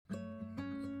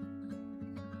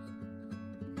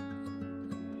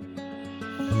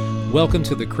Welcome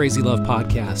to the Crazy Love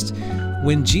Podcast.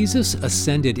 When Jesus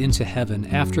ascended into heaven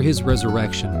after his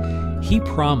resurrection, he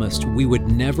promised we would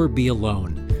never be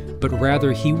alone, but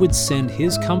rather he would send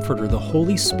his Comforter, the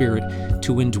Holy Spirit,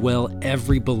 to indwell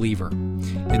every believer.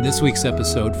 In this week's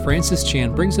episode, Francis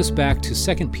Chan brings us back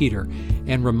to 2 Peter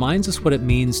and reminds us what it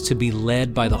means to be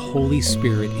led by the Holy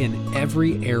Spirit in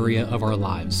every area of our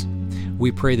lives.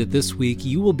 We pray that this week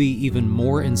you will be even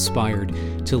more inspired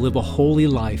to live a holy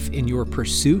life in your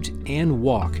pursuit and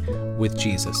walk with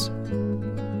Jesus.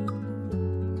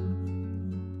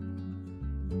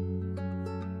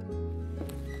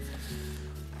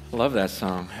 I love that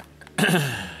song.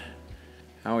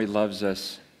 How he loves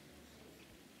us.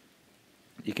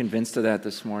 You convinced of that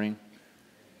this morning?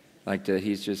 Like that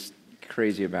he's just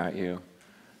crazy about you.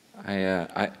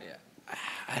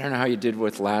 I don't know how you did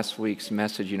with last week's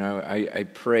message. You know, I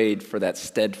prayed for that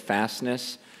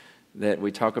steadfastness that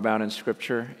we talk about in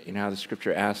Scripture. You know, how the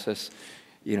Scripture asks us,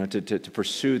 you know, to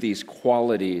pursue these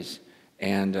qualities.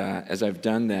 And as I've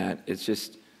done that, it's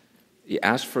just, you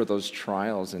ask for those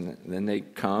trials and then they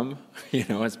come. You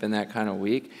know, it's been that kind of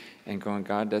week. And going,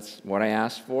 God, that's what I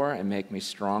asked for, and make me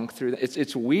strong through that.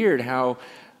 It's weird how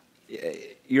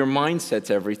your mindset's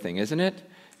everything, isn't it?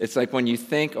 It's like when you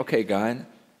think, okay, God,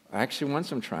 I actually want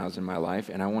some trials in my life,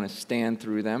 and I want to stand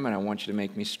through them, and I want you to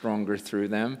make me stronger through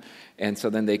them. And so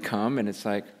then they come, and it's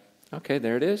like, okay,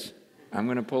 there it is. I'm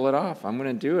going to pull it off. I'm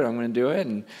going to do it. I'm going to do it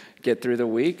and get through the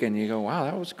week. And you go, wow,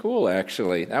 that was cool,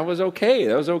 actually. That was okay.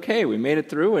 That was okay. We made it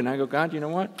through. And I go, God, you know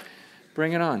what?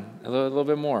 Bring it on. A little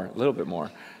bit more. A little bit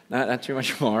more. Not too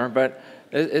much more, but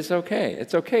it's okay.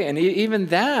 It's okay. And even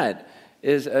that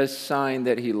is a sign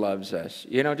that he loves us.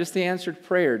 You know, just the answered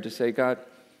prayer to say, God,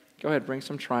 go ahead, bring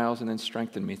some trials and then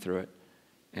strengthen me through it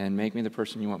and make me the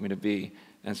person you want me to be.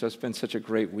 And so it's been such a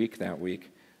great week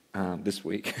this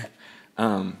week.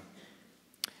 I'd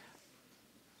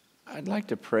like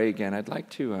to pray again. I'd like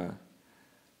to,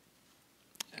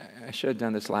 I should have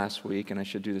done this last week, and I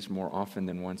should do this more often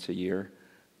than once a year,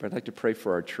 but I'd like to pray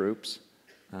for our troops.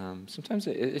 Sometimes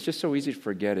it's just so easy to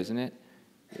forget, isn't it?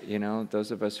 You know,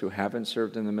 those of us who haven't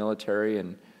served in the military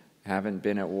and haven't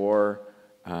been at war,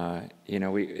 you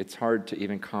know, it's hard to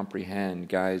even comprehend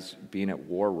guys being at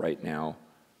war right now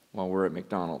while we're at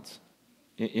McDonald's.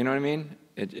 You know what I mean?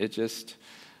 It just,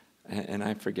 and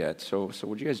I forget. So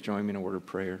would you guys join me in a word of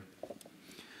prayer?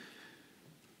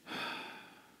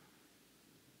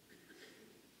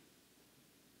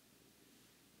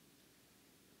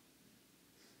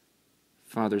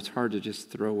 Father, it's hard to just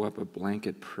throw up a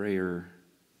blanket prayer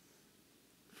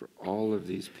for all of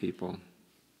these people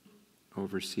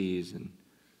overseas, and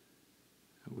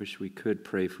I wish we could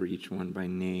pray for each one by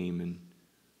name and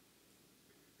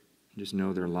just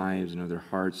know their lives, know their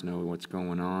hearts, know what's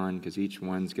going on, because each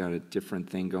one's got a different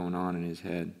thing going on in his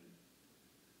head.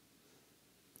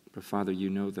 But Father, you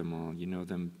know them all. You know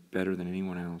them better than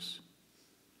anyone else.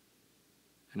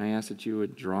 And I ask that you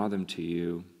would draw them to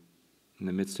you in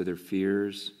the midst of their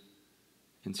fears,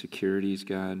 insecurities,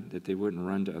 God, that they wouldn't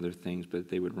run to other things,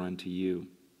 but they would run to you.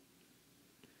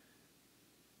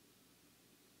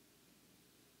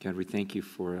 God, we thank you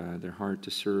for their heart to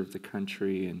serve the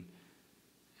country,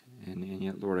 and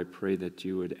yet, Lord, I pray that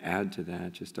you would add to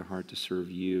that just a heart to serve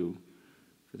you.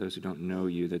 For those who don't know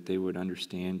you, that they would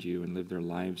understand you and live their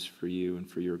lives for you and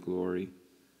for your glory.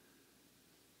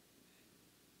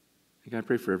 God, I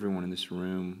pray for everyone in this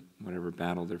room, whatever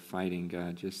battle they're fighting,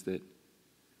 God, just that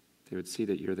they would see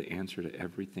that you're the answer to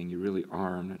everything. You really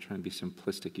are. I'm not trying to be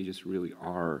simplistic. You just really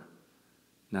are.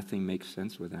 Nothing makes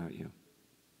sense without you.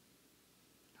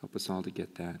 Help us all to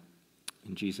get that.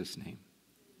 In Jesus' name,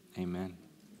 amen.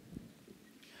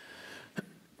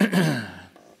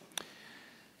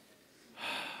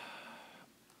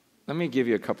 Let me give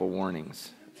you a couple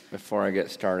warnings before I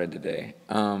get started today.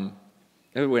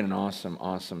 It was an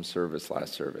awesome service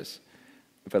last service.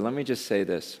 But let me just say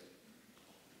this.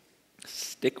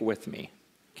 Stick with me,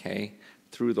 okay,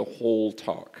 through the whole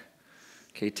talk.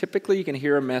 Okay, typically you can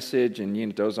hear a message and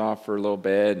you doze off for a little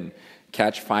bit and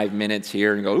catch 5 minutes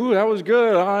here and go, ooh, that was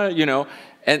good, you know,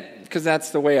 and because that's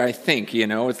the way I think, you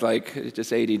know, it's like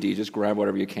just ADD, just grab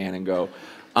whatever you can and go.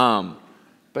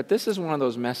 But this is one of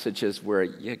those messages where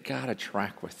you gotta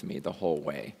track with me the whole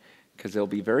way, because it'll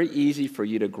be very easy for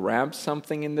you to grab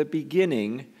something in the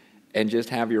beginning and just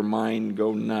have your mind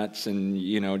go nuts and,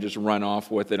 you know, just run off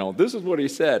with it. Oh, this is what he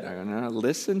said. I'm going to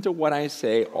listen to what I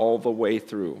say all the way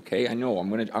through, okay? I know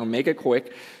I'll make it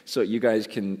quick so you guys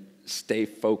can stay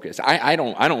focused. I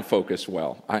don't focus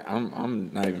well.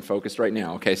 I'm not even focused right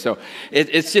now. Okay, so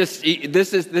it's just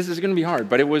this is going to be hard.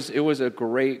 But it was a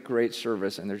great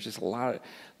service, and there's just a lot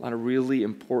of really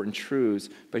important truths.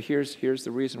 But here's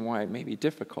the reason why it may be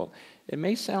difficult. It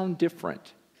may sound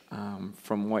different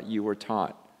from what you were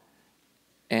taught,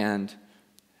 and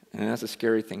that's a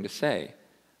scary thing to say.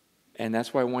 And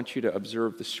that's why I want you to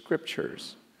observe the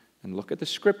scriptures and look at the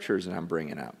scriptures that I'm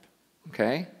bringing up.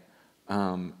 Okay.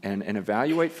 And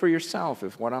evaluate for yourself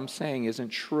if what I'm saying isn't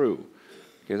true.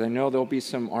 Because I know there'll be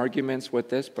some arguments with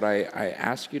this, but I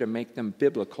ask you to make them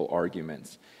biblical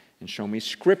arguments and show me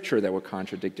scripture that would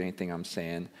contradict anything I'm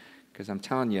saying. Because I'm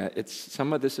telling you,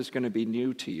 some of this is going to be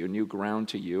new to you, new ground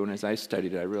to you. And as I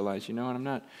studied it, I realized, you know what, I'm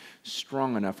not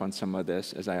strong enough on some of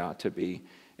this as I ought to be.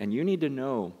 And you need to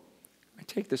know, I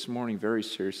take this morning very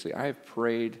seriously. I have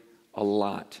prayed a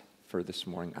lot for this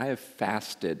morning. I have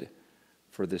fasted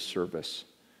for this service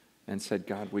and said,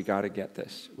 God, we got to get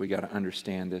this. We got to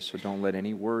understand this. So don't let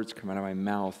any words come out of my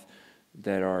mouth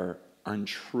that are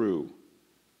untrue.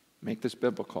 Make this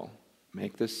biblical.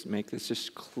 Make this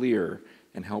just clear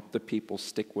and help the people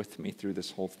stick with me through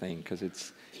this whole thing because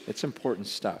it's important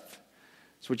stuff.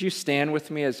 So would you stand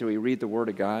with me as we read the Word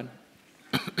of God?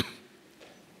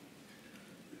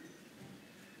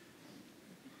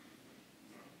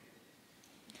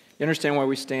 You understand why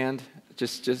we stand?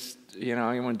 Just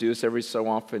I want to do this every so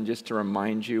often just to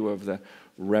remind you of the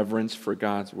reverence for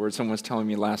God's Word. Someone was telling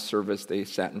me last service they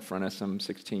sat in front of some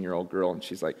 16-year-old girl, and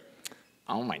she's like,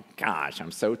 oh my gosh,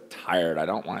 I'm so tired. I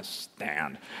don't want to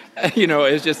stand.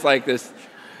 It's just like this.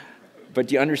 But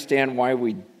do you understand why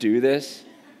we do this?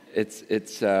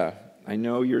 I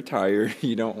know you're tired.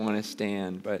 You don't want to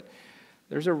stand. But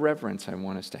there's a reverence I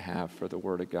want us to have for the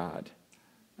Word of God.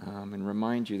 And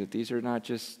remind you that these are not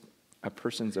just a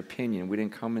person's opinion. We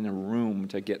didn't come in a room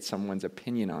to get someone's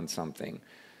opinion on something.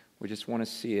 We just want to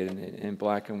see it in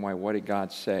black and white. What did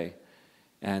God say?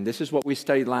 And this is what we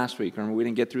studied last week. Remember, we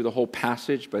didn't get through the whole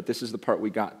passage, but this is the part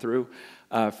we got through.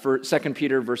 For 2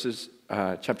 Peter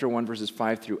chapter 1, verses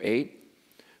 5 through 8.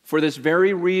 For this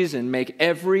very reason, make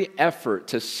every effort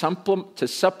to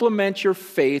supplement your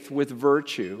faith with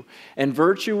virtue, and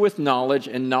virtue with knowledge,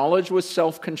 and knowledge with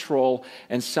self-control,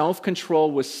 and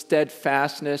self-control with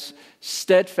steadfastness,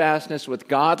 steadfastness with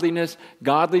godliness,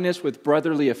 godliness with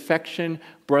brotherly affection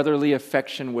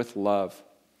with love.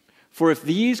 For if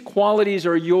these qualities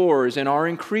are yours and are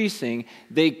increasing,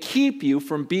 they keep you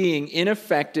from being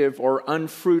ineffective or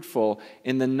unfruitful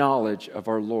in the knowledge of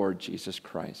our Lord Jesus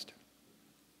Christ.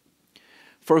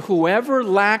 For whoever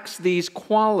lacks these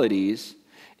qualities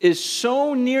is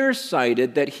so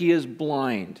nearsighted that he is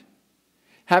blind,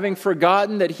 having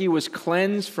forgotten that he was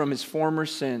cleansed from his former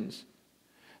sins.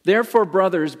 Therefore,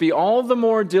 brothers, be all the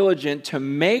more diligent to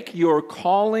make your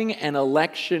calling and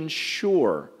election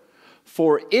sure.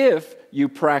 For if you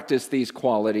practice these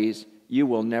qualities, you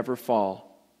will never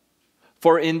fall.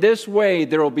 For in this way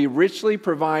there will be richly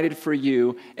provided for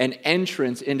you an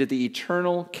entrance into the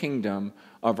eternal kingdom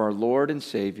of our Lord and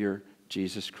Savior,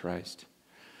 Jesus Christ.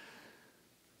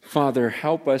 Father,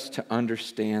 help us to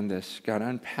understand this. God,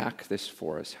 unpack this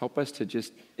for us. Help us to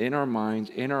just, in our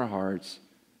minds, in our hearts,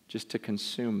 just to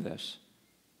consume this.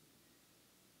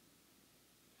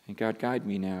 And God, guide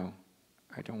me now.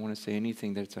 I don't want to say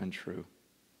anything that's untrue.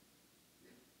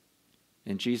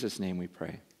 In Jesus' name we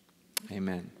pray.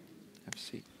 Amen. Have a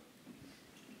seat.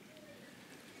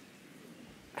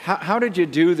 How did you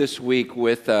do this week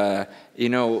with,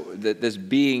 this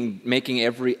making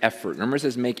every effort? Remember it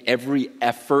says make every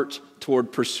effort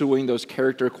toward pursuing those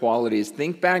character qualities.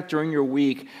 Think back during your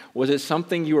week, was it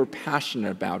something you were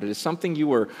passionate about? Is it something you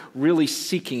were really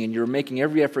seeking and you were making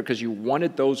every effort because you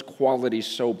wanted those qualities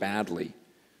so badly?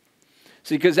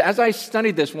 See, because as I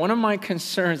studied this, one of my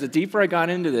concerns, the deeper I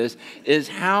got into this, is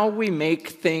how we make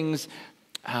things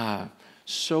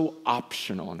so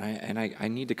optional, and I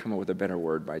need to come up with a better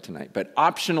word by tonight, but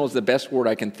optional is the best word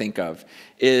I can think of,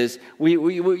 is we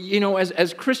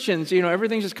as Christians,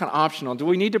 everything's just kind of optional. Do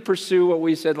we need to pursue what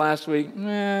we said last week?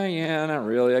 Yeah, not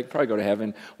really. I could probably go to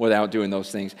heaven without doing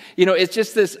those things. It's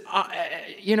just this,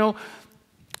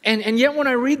 and yet when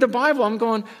I read the Bible, I'm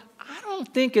going, I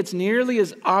don't think it's nearly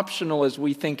as optional as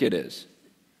we think it is.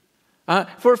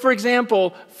 For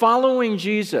example, following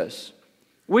Jesus.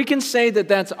 We can say that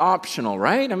that's optional,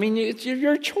 right? I mean, it's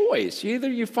your choice. Either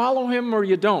you follow him or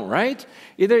you don't, right?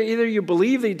 Either you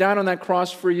believe that he died on that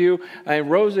cross for you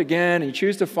and rose again and you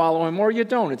choose to follow him, or you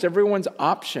don't. It's everyone's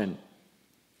option.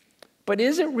 But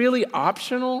is it really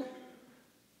optional?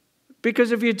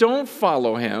 Because if you don't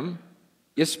follow him,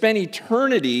 you spend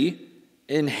eternity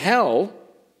in hell.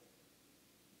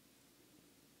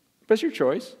 but it's your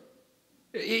choice.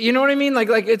 You know what I mean? Like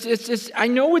it's. I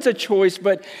know it's a choice,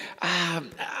 but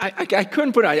I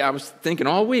couldn't put. I was thinking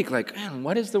all week, like, man,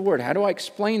 what is the word? How do I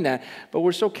explain that? But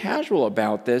we're so casual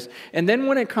about this. And then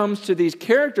when it comes to these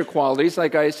character qualities,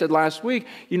 like I said last week,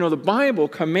 the Bible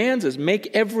commands us make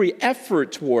every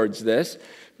effort towards this.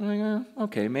 I'm like,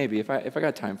 okay, maybe if I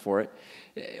got time for it.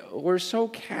 We're so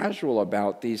casual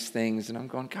about these things, and I'm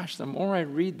going, gosh, the more I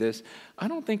read this, I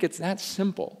don't think it's that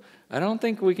simple. I don't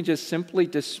think we can just simply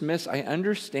dismiss. I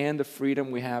understand the freedom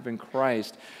we have in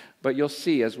Christ, but you'll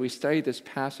see as we study this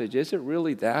passage, is it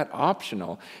really that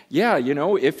optional? Yeah,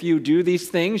 if you do these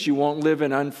things, you won't live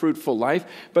an unfruitful life.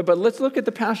 But let's look at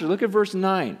the passage. Look at verse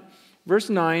 9. Verse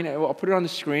 9, I'll put it on the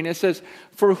screen. It says,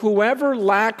 for whoever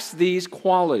lacks these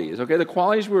qualities, okay, the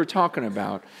qualities we were talking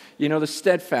about, the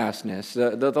steadfastness,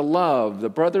 the love, the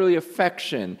brotherly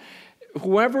affection,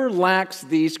 whoever lacks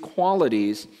these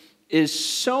qualities is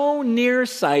so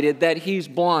nearsighted that he's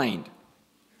blind,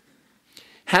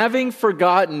 having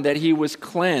forgotten that he was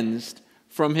cleansed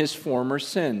from his former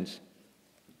sins.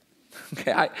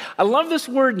 Okay, I love this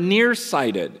word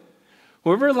nearsighted.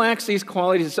 Whoever lacks these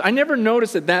qualities, I never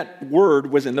noticed that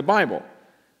word was in the Bible.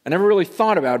 I never really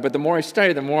thought about it, but the more I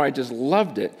studied, the more I just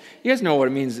loved it. You guys know what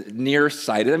it means,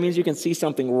 nearsighted. That means you can see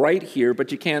something right here,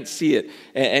 but you can't see it,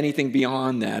 anything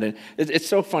beyond that. And it's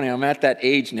so funny. I'm at that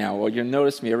age now. Well, you'll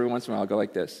notice me every once in a while. I'll go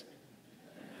like this.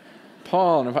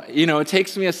 Paul, it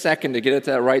takes me a second to get it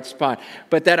to that right spot.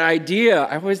 But that idea,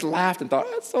 I always laughed and thought,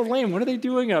 that's so lame. What are they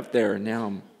doing up there? And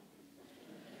now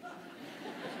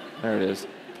there it is.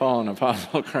 Paul, an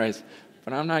apostle of Christ.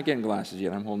 But I'm not getting glasses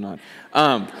yet. I'm holding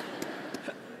on.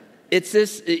 It's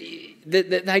this,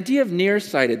 the idea of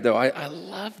nearsighted, though, I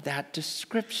love that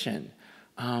description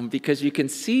because you can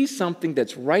see something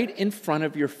that's right in front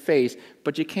of your face,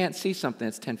 but you can't see something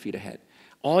that's 10 feet ahead.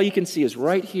 All you can see is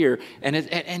right here.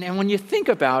 And when you think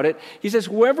about it, he says,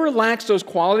 whoever lacks those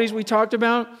qualities we talked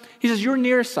about, he says, you're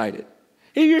nearsighted.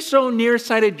 If you're so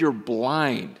nearsighted, you're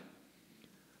blind.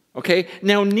 Okay?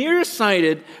 Now,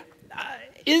 nearsighted,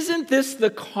 isn't this the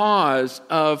cause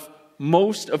of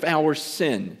most of our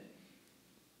sin?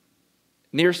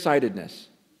 Nearsightedness.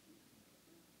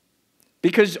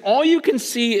 Because all you can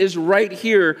see is right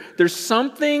here. There's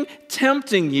something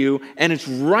tempting you, and it's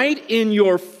right in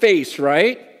your face,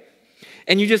 right?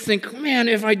 And you just think, man,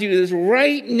 if I do this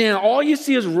right now, all you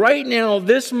see is right now,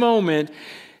 this moment,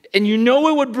 and you know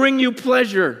it would bring you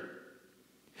pleasure.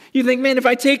 You think, man, if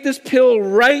I take this pill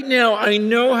right now, I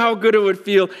know how good it would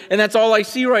feel, and that's all I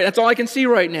see that's all I can see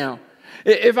right now.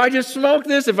 If I just smoke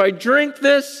this, if I drink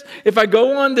this, if I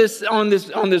go on this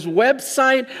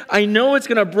website, I know it's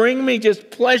going to bring me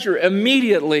just pleasure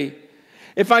immediately.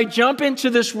 If I jump into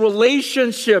this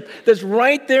relationship that's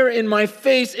right there in my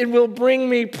face, it will bring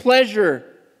me pleasure.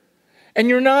 And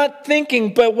you're not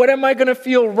thinking, but what am I going to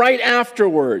feel right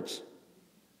afterwards?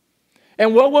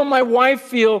 And what will my wife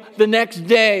feel the next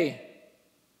day?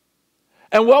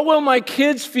 And what will my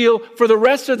kids feel for the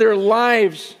rest of their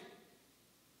lives?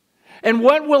 And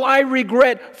what will I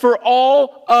regret for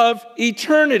all of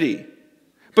eternity?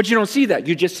 But you don't see that.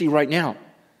 You just see right now.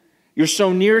 You're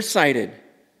so nearsighted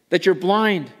that you're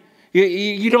blind.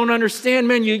 You don't understand,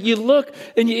 man. You look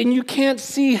and you can't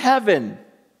see heaven.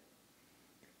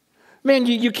 Man,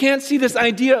 you can't see this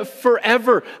idea of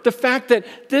forever. The fact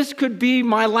that this could be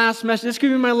my last message. This could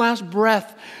be my last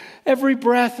breath. Every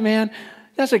breath, man.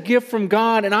 That's a gift from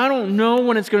God, and I don't know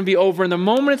when it's going to be over. And the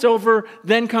moment it's over,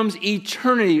 then comes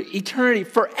eternity,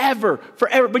 forever.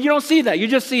 But you don't see that. You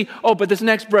just see, but this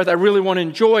next breath, I really want to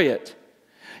enjoy it.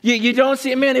 You don't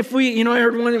see it. Man, if we, I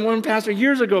heard one pastor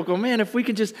years ago go, man, if we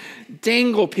could just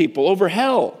dangle people over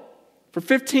hell for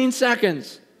 15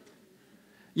 seconds.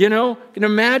 Can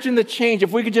imagine the change.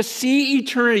 If we could just see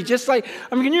eternity,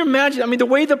 can you imagine, the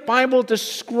way the Bible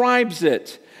describes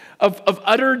it, of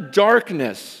utter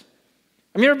darkness.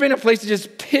 Have you ever been in a place that's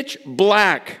just pitch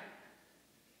black?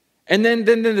 And then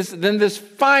this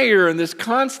fire and this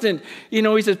constant,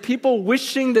 he says, people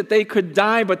wishing that they could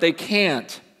die, but they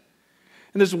can't.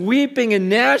 And this weeping and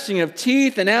gnashing of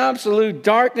teeth and absolute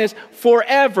darkness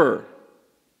forever.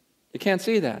 You can't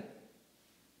see that.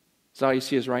 That's all you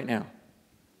see is right now.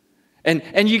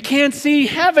 And you can't see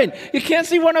heaven. You can't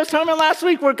see what I was talking about last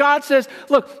week where God says,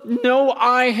 look, no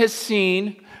eye has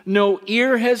seen, no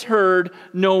ear has heard,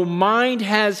 no mind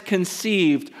has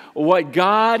conceived what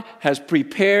God has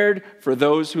prepared for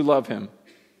those who love him.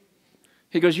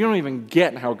 He goes, you don't even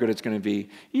get how good it's going to be.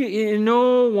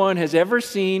 No one has ever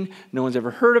seen, no one's ever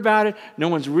heard about it, no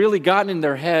one's really gotten in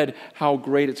their head how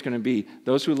great it's going to be.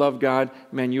 Those who love God,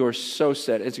 man, you are so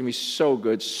set. It's going to be so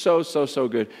good, so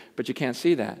good, but you can't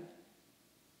see that.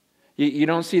 You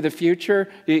don't see the future.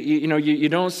 You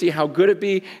don't see how good it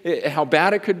be, how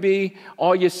bad it could be.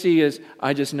 All you see is,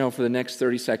 I just know for the next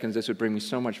 30 seconds this would bring me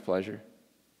so much pleasure.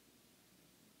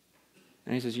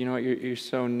 And he says, you know what, you're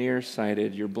so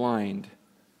nearsighted, you're blind.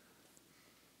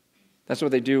 That's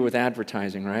what they do with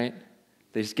advertising, right?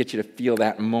 They just get you to feel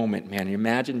that moment, man. You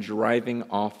imagine driving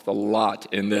off the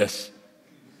lot in this.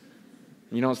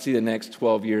 You don't see the next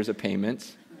 12 years of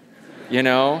payments,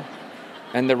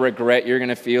 and the regret you're going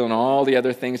to feel and all the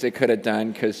other things they could have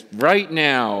done, because right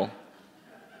now,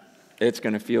 it's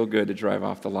going to feel good to drive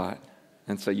off the lot.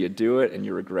 And so you do it and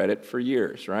you regret it for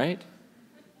years, right?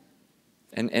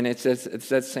 And it's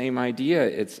that same idea.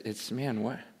 It's man,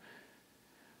 what?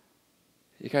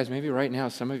 You guys, maybe right now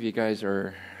some of you guys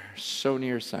are so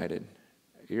nearsighted.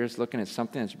 You're just looking at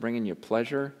something that's bringing you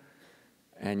pleasure,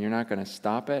 and you're not going to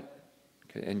stop it,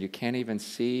 and you can't even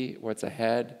see what's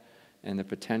ahead and the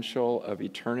potential of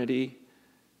eternity,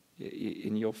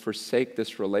 and you'll forsake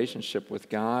this relationship with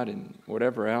God and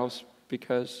whatever else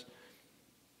because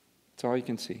it's all you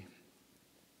can see.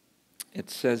 It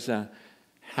says,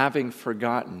 having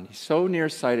forgotten, he's so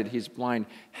nearsighted, he's blind,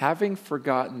 having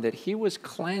forgotten that he was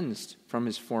cleansed from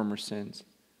his former sins.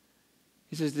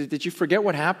 He says, did you forget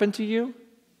what happened to you?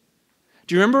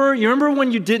 Do you remember? You remember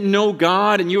when you didn't know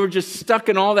God and you were just stuck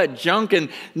in all that junk and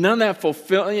none of that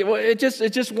fulfilled? It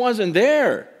just wasn't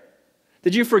there.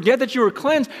 Did you forget that you were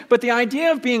cleansed? But the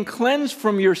idea of being cleansed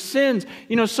from your sins,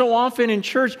 so often in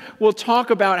church we'll talk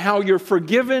about how you're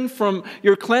cleansed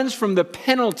from the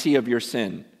penalty of your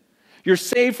sin. You're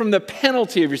saved from the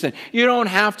penalty of your sin. You don't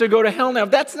have to go to hell now.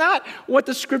 That's not what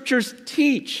the scriptures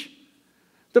teach.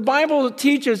 The Bible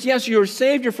teaches, yes, you're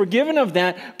saved, you're forgiven of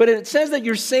that, but it says that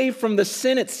you're saved from the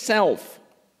sin itself.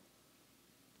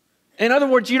 In other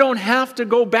words, you don't have to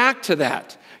go back to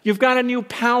that. You've got a new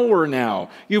power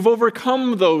now. You've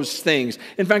overcome those things.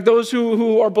 In fact, those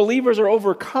who are believers are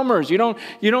overcomers.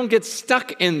 You don't get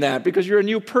stuck in that because you're a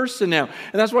new person now.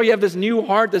 And that's why you have this new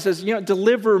heart that says,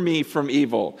 deliver me from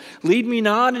evil. Lead me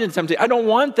not into temptation. I don't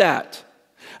want that.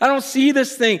 I don't see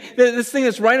this thing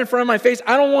that's right in front of my face.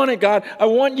 I don't want it, God. I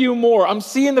want you more. I'm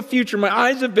seeing the future. My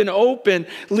eyes have been opened.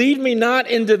 Lead me not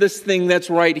into this thing that's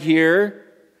right here.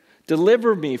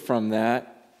 Deliver me from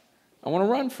that. I want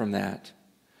to run from that.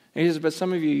 And he says, but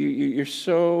some of you're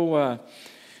so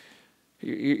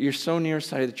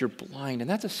nearsighted that you're blind. And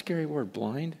that's a scary word,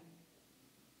 blind.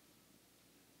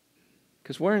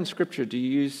 Because where in Scripture do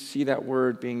you see that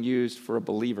word being used for a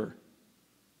believer?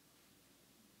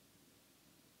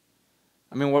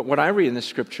 I mean, what I read in the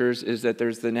Scriptures is that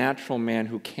there's the natural man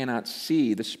who cannot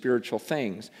see the spiritual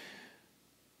things.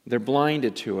 They're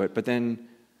blinded to it, but then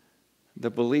the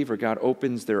believer, God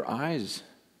opens their eyes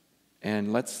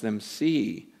and lets them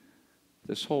see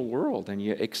this whole world, and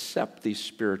you accept these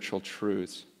spiritual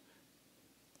truths.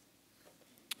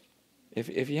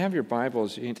 If you have your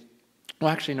Bibles, we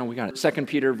got it. 2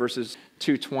 Peter verses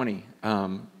 2:20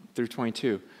 through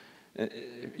 22.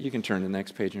 You can turn to the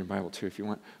next page in your Bible too if you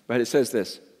want. But it says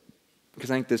this,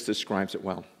 because I think this describes it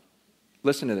well.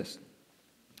 Listen to this.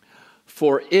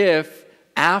 For if,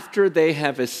 after they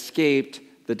have escaped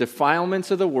the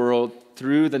defilements of the world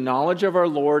through the knowledge of our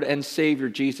Lord and Savior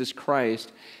Jesus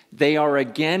Christ, they are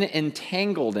again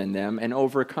entangled in them and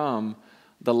overcome,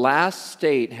 the last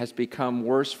state has become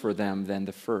worse for them than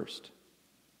the first.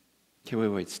 Okay,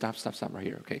 wait, stop right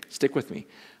here. Okay, stick with me.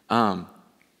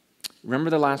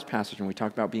 Remember the last passage when we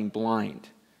talked about being blind.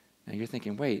 Now you're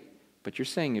thinking, wait, but you're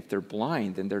saying if they're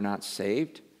blind, then they're not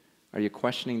saved? Are you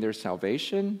questioning their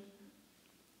salvation?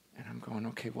 And I'm going,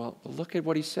 okay, well, look at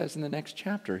what he says in the next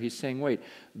chapter. He's saying, wait,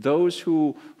 those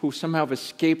who somehow have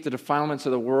escaped the defilements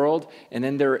of the world, and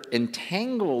then they're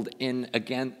entangled in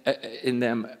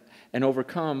them and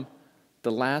overcome,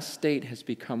 the last state has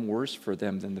become worse for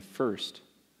them than the first.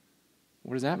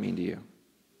 What does that mean to you?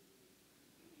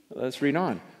 Let's read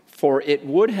on. For it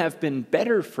would have been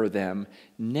better for them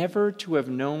never to have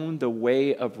known the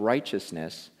way of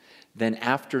righteousness than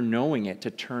after knowing it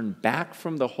to turn back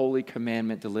from the holy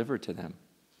commandment delivered to them.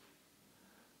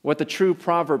 What the true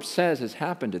proverb says has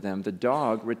happened to them. The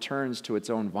dog returns to its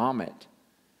own vomit,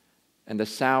 and the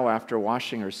sow, after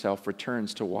washing herself,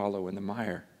 returns to wallow in the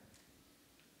mire.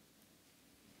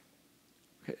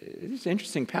 It's an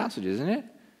interesting passage, isn't it?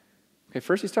 Okay,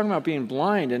 first he's talking about being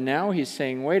blind, and now he's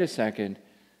saying, wait a second.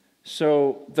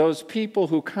 So those people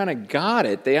who kind of got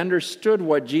it, they understood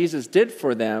what Jesus did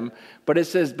for them, but it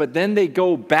says, but then they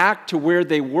go back to where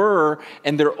they were,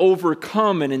 and they're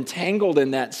overcome and entangled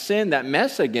in that sin, that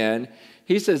mess again.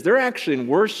 He says they're actually in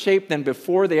worse shape than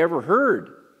before they ever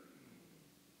heard.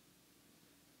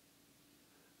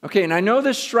 Okay, and I know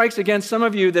this strikes against some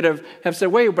of you that have said,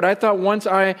 wait, but I thought once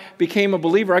I became a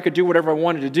believer, I could do whatever I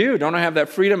wanted to do. Don't I have that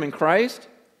freedom in Christ?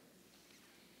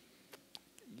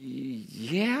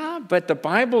 Yeah, but the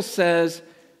Bible says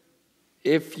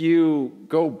if you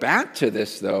go back to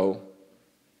this, though,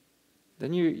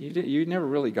 then you never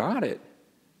really got it.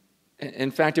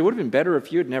 In fact, it would have been better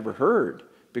if you had never heard,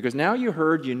 because now you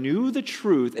heard, you knew the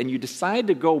truth, and you decide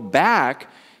to go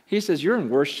back. He says you're in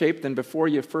worse shape than before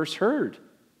you first heard.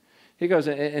 He goes,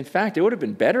 in fact, it would have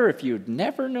been better if you'd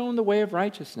never known the way of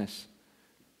righteousness.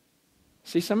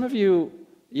 See, some of you,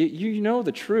 you know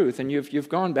the truth, and you've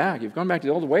gone back. You've gone back to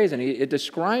the old ways, and it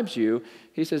describes you.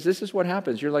 He says, this is what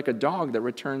happens. You're like a dog that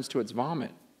returns to its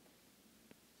vomit.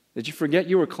 Did you forget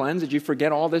you were cleansed? Did you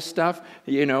forget all this stuff?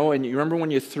 And you remember when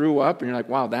you threw up, and you're like,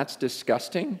 wow, that's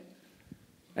disgusting?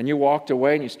 And you walked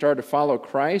away, and you started to follow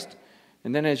Christ.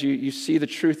 And then as you see the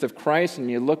truth of Christ, and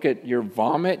you look at your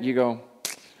vomit, you go,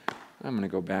 I'm going to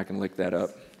go back and lick that up.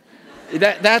 He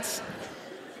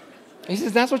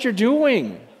says, that's what you're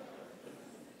doing.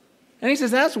 And he says,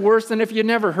 that's worse than if you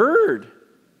never heard.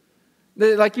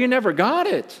 Like you never got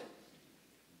it.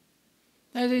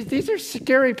 These are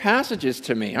scary passages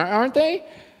to me, aren't they?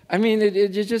 I mean,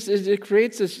 it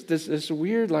creates this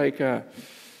weird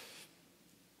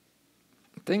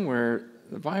thing where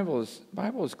the Bible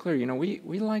is clear.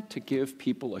 We like to give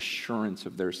people assurance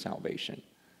of their salvation,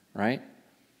 right?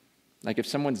 Like if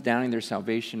someone's doubting their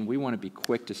salvation, we want to be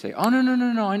quick to say, oh,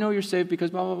 no, I know you're saved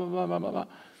because blah, blah, blah, blah, blah, blah.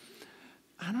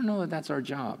 I don't know that that's our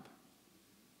job.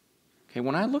 Okay,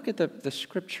 when I look at the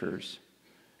scriptures,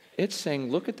 it's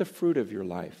saying, look at the fruit of your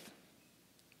life.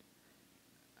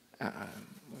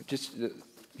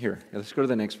 Here, let's go to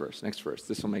the next verse.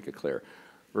 This will make it clear.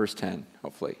 Verse 10,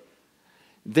 hopefully.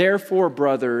 Therefore,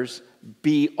 brothers,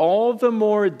 be all the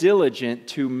more diligent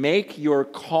to make your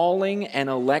calling and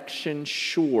election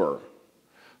sure.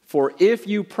 For if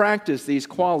you practice these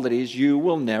qualities, you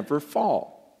will never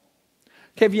fall.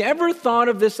 Okay, have you ever thought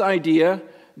of this idea?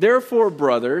 Therefore,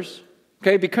 brothers,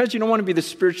 okay, because you don't want to be the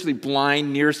spiritually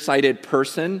blind, nearsighted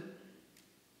person,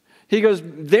 he goes,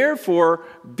 therefore,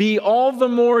 be all the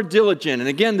more diligent. And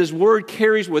again, this word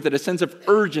carries with it a sense of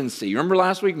urgency. Remember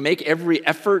last week, make every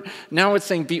effort? Now it's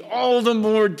saying, be all the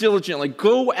more diligent. Like,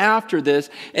 go after this.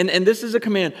 And this is a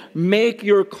command. Make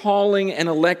your calling and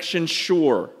election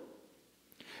sure.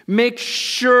 Make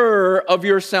sure of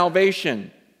your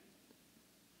salvation.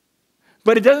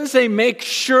 But it doesn't say make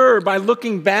sure by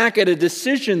looking back at a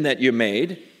decision that you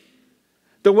made.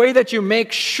 The way that you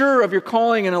make sure of your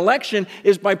calling and election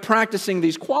is by practicing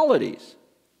these qualities.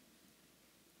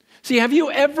 See, have you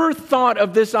ever thought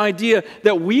of this idea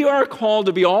that we are called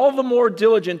to be all the more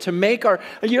diligent to make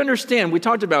you understand, we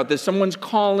talked about this, someone's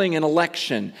calling and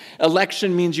election.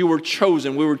 Election means you were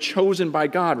chosen. We were chosen by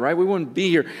God, right? We wouldn't be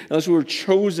here unless we were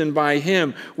chosen by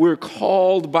Him. We're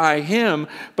called by Him.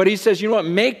 But He says, you know what,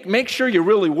 make sure you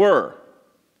really were.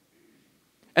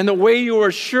 And the way you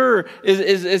are sure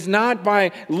is not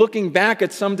by looking back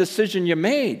at some decision you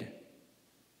made.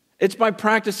 It's by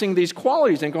practicing these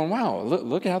qualities and going, wow,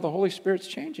 look at how the Holy Spirit's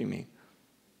changing me.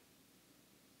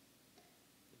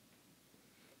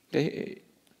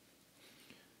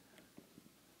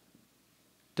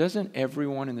 Doesn't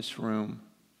everyone in this room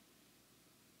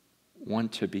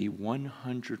want to be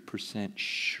 100%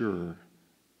 sure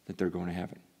that they're going to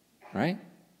heaven? Right?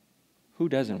 Who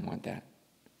doesn't want that?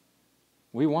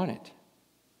 We want it.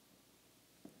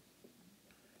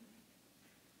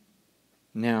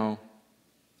 Now,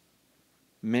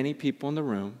 many people in the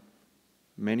room,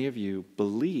 many of you,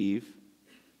 believe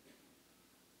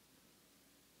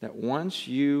that once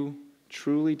you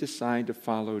truly decide to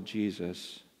follow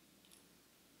Jesus,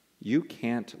 you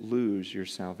can't lose your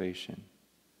salvation.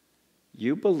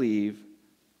 You believe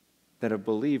that a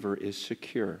believer is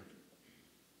secure.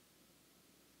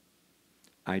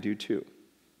 I do too.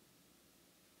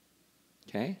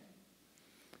 Okay?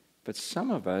 But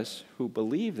some of us who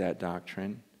believe that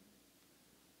doctrine,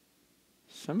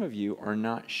 some of you are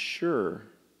not sure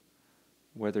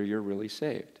whether you're really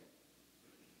saved.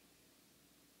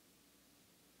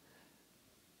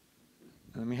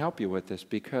 Let me help you with this,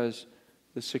 because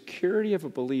the security of a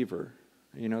believer,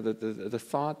 the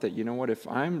thought that, you know what, if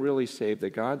I'm really saved, that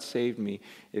God saved me,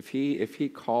 if he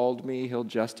called me, He'll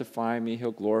justify me,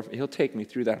 He'll glorify, He'll take me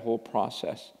through that whole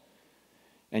process.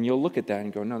 And you'll look at that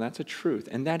and go, no, that's a truth.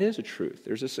 And that is a truth.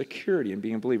 There's a security in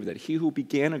being a believer that He who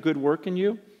began a good work in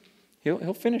you,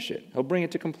 He'll finish it. He'll bring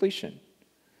it to completion.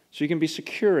 So you can be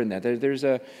secure in that. There's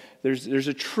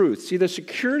a truth. See, the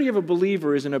security of a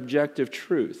believer is an objective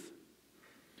truth.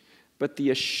 But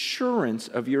the assurance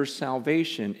of your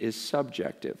salvation is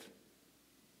subjective.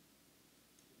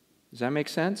 Does that make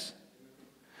sense?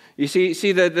 You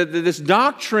see, this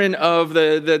doctrine of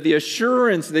the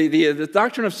assurance, the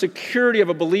doctrine of security of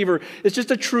a believer is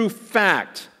just a true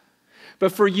fact.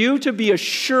 But for you to be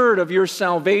assured of your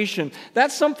salvation,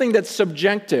 that's something that's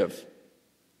subjective.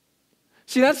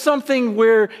 See, that's something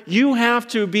where you have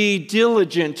to be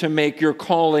diligent to make your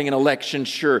calling and election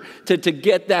sure, to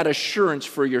get that assurance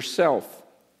for yourself.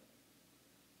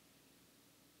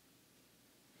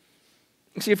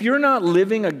 See, if you're not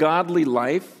living a godly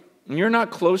life, and you're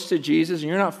not close to Jesus, and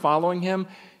you're not following him,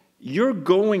 you're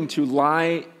going to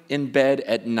lie in bed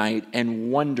at night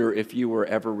and wonder if you were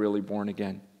ever really born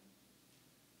again.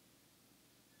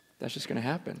 That's just going to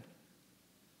happen.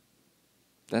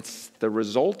 That's the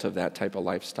result of that type of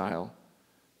lifestyle.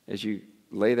 As you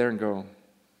lay there and go,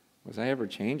 was I ever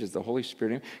changed? Is the Holy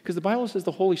Spirit in me? Because the Bible says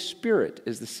the Holy Spirit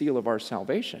is the seal of our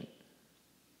salvation.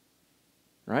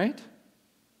 Right?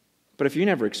 But if you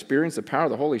never experience the power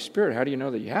of the Holy Spirit, how do you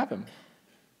know that you have him?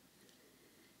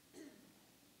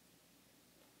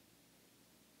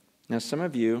 Now, some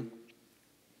of you,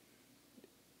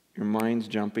 your mind's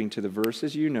jumping to the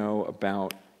verses you know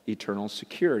about eternal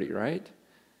security, right?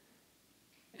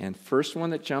 And first one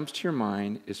that jumps to your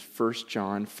mind is 1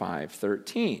 John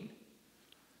 5:13.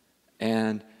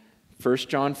 And 1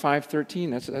 John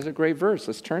 5:13, that's a great verse.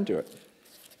 Let's turn to it.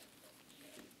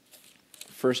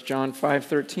 1 John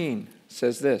 5:13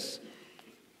 says this.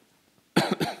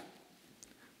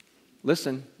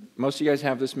 Listen, most of you guys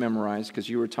have this memorized because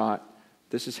you were taught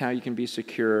this is how you can be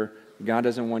secure. God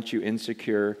doesn't want you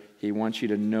insecure. He wants you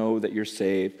to know that you're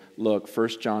saved. Look,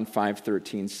 1 John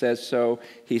 5:13 says so.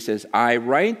 He says, I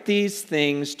write these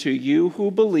things to you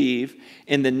who believe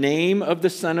in the name of the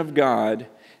Son of God,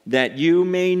 that you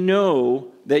may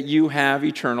know that you have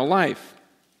eternal life.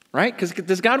 Right? Because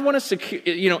does God want us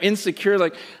insecure,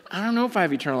 like, I don't know if I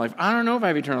have eternal life. I don't know if I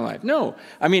have eternal life. No.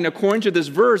 I mean, according to this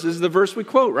verse, this is the verse we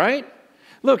quote, right?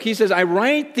 Look, he says, I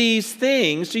write these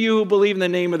things to you who believe in the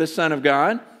name of the Son of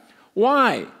God.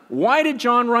 Why? Why did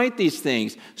John write these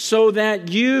things? So that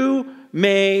you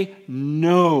may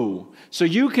know. So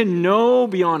you can know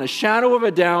beyond a shadow of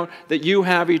a doubt that you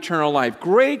have eternal life.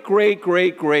 Great, great,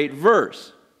 great, great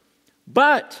verse.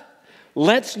 But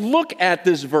let's look at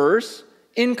this verse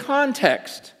in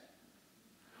context.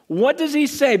 What does he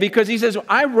say? Because he says,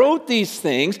 I wrote these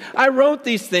things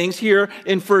here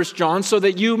in 1 John so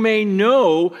that you may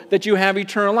know that you have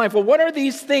eternal life. Well, what are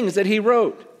these things that he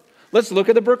wrote? Let's look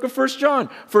at the book of 1 John.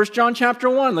 1 John chapter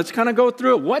 1. Let's kind of go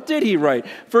through it. What did he write?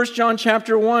 1 John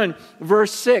chapter 1,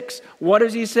 verse 6. What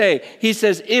does he say? He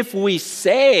says, if we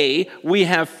say we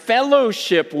have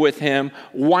fellowship with him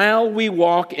while we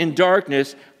walk in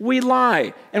darkness, we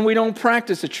lie and we don't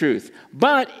practice the truth.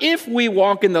 But if we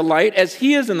walk in the light as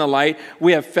he is in the light,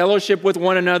 we have fellowship with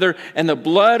one another, and the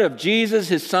blood of Jesus,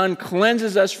 his son,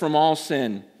 cleanses us from all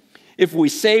sin. If we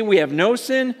say we have no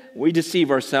sin, we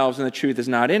deceive ourselves and the truth is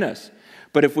not in us.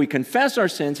 But if we confess our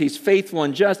sins, he's faithful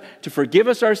and just to forgive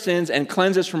us our sins and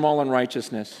cleanse us from all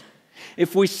unrighteousness.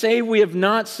 If we say we have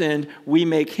not sinned, we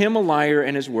make him a liar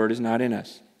and his word is not in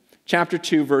us. Chapter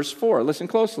 2, verse 4. Listen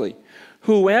closely.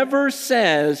 Whoever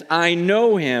says, I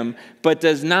know him, but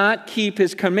does not keep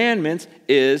his commandments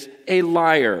is a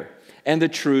liar, and the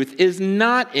truth is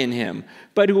not in him.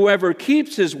 But whoever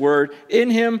keeps his word,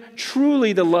 in him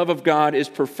truly the love of God is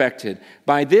perfected.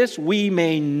 By this we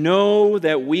may know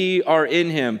that we are in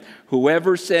him.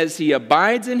 Whoever says he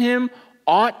abides in him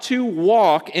ought to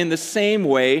walk in the same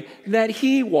way that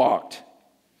he walked.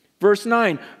 Verse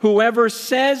 9, whoever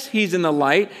says he's in the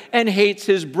light and hates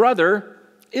his brother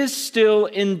is still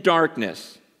in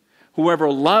darkness. Whoever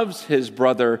loves his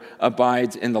brother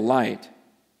abides in the light.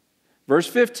 Verse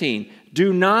 15,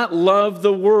 do not love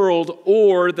the world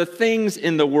or the things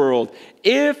in the world.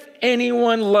 If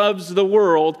anyone loves the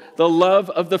world, the love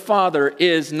of the Father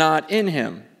is not in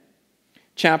him.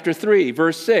 Chapter 3,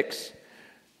 verse 6.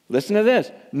 Listen to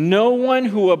this. No one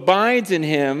who abides in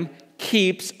him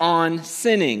keeps on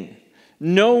sinning.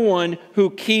 No one who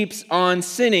keeps on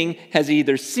sinning has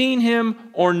either seen him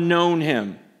or known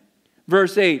him.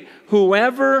 Verse 8,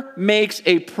 whoever makes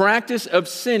a practice of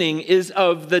sinning is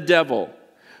of the devil.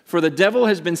 For the devil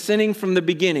has been sinning from the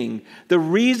beginning. The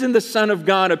reason the Son of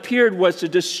God appeared was to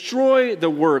destroy the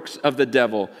works of the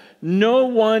devil. No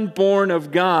one born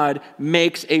of God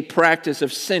makes a practice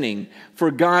of sinning,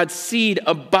 for God's seed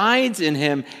abides in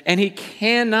him, and he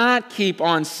cannot keep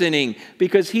on sinning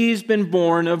because he's been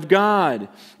born of God.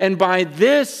 And by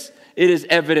this it is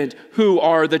evident who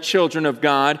are the children of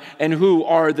God and who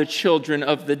are the children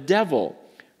of the devil.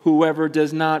 Whoever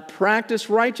does not practice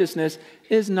righteousness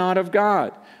is not of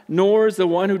God, nor is the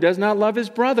one who does not love his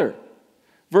brother.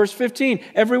 Verse 15,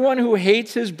 everyone who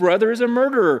hates his brother is a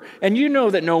murderer, and you know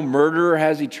that no murderer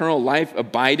has eternal life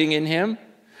abiding in him.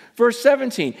 Verse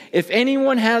 17, if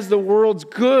anyone has the world's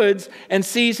goods and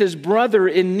sees his brother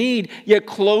in need, yet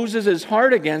closes his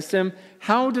heart against him,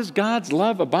 how does God's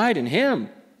love abide in him?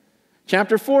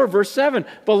 Chapter 4, verse 7,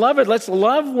 beloved, let's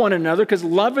love one another because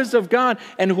love is of God,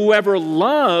 and whoever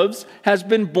loves has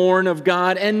been born of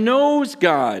God and knows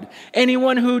God.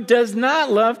 Anyone who does not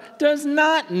love does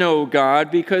not know God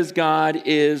because God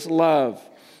is love.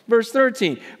 Verse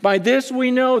 13, by this we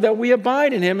know that we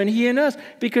abide in him and he in us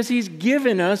because he's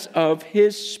given us of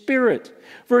his Spirit.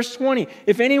 Verse 20,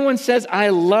 if anyone says, I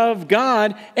love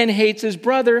God and hates his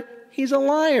brother, he's a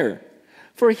liar.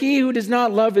 For he who does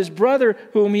not love his brother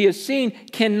whom he has seen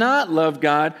cannot love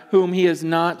God whom he has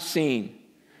not seen.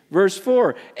 Verse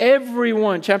 4,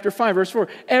 chapter 5, verse 4,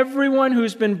 everyone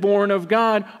who's been born of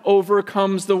God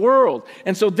overcomes the world.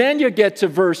 And so then you get to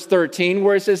verse 13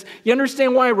 where it says, you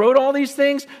understand why I wrote all these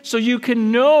things? So you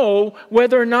can know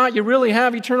whether or not you really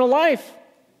have eternal life.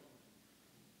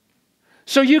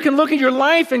 So you can look at your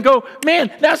life and go,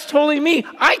 man, that's totally me.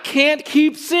 I can't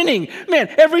keep sinning. Man,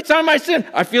 every time I sin,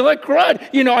 I feel like crud.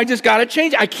 I just got to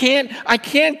change. I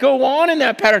can't go on in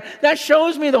that pattern. That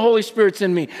shows me the Holy Spirit's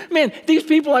in me. Man, these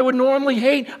people I would normally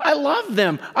hate, I love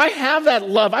them. I have that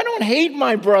love. I don't hate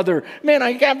my brother. Man,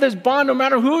 I have this bond no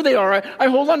matter who they are. I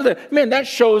hold on to that. Man, that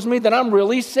shows me that I'm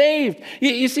really saved.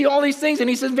 You see all these things. And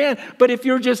he says, man, but if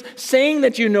you're just saying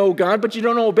that you know God, but you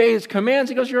don't obey his commands,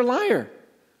 he goes, you're a liar.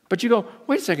 But you go,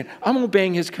 wait a second, I'm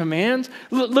obeying his commands.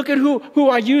 Look at who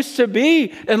I used to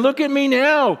be, and look at me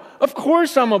now. Of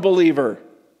course I'm a believer.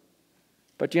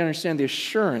 But you understand the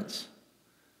assurance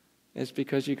is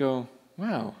because you go,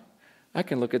 wow, I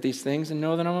can look at these things and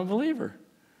know that I'm a believer.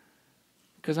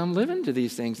 Because I'm living to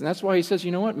these things. And that's why he says,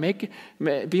 you know what,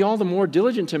 be all the more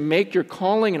diligent to make your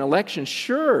calling and election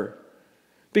sure.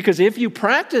 Because if you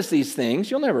practice these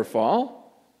things, you'll never fall.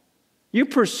 You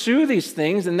pursue these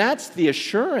things, and that's the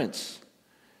assurance.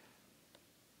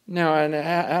 Now, and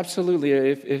absolutely,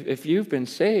 if you've been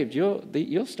saved,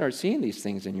 you'll start seeing these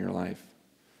things in your life.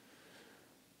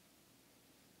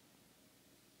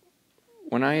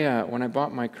 When I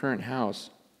bought my current house,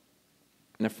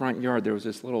 in the front yard there was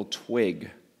this little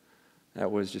twig that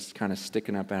was just kind of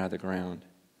sticking up out of the ground.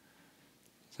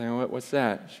 I say, what's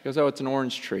that? She goes, oh, it's an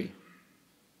orange tree.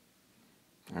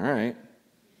 All right.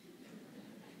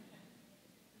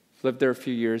 Lived there a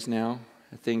few years now.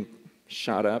 The thing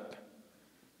shot up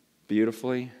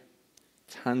beautifully.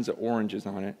 Tons of oranges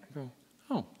on it. I go,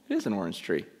 oh, it is an orange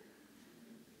tree.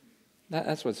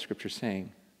 That's what Scripture's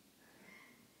saying.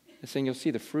 It's saying you'll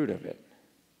see the fruit of it.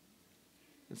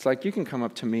 It's like you can come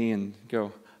up to me and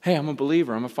go, hey, I'm a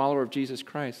believer. I'm a follower of Jesus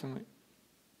Christ. I'm like,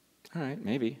 all right,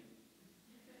 maybe.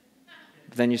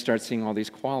 But then you start seeing all these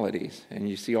qualities and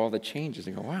you see all the changes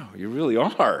and go, wow, you really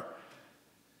are.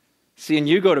 See, and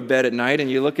you go to bed at night and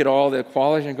you look at all the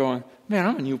qualities and going, man,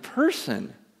 I'm a new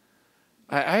person.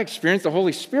 I experienced the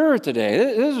Holy Spirit today.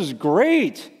 This is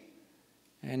great.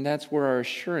 And that's where our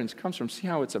assurance comes from. See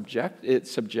how it's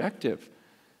subjective.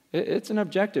 It's an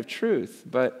objective truth.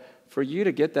 But for you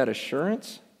to get that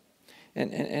assurance,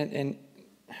 and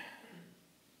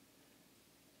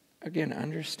again,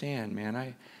 understand,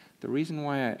 man, the reason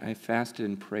why I fasted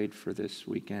and prayed for this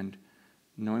weekend,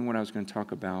 knowing what I was going to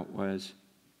talk about, was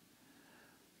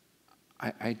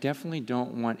I definitely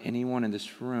don't want anyone in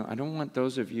this room, I don't want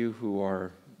those of you who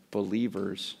are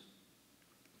believers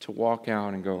to walk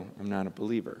out and go, I'm not a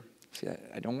believer. See,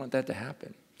 I don't want that to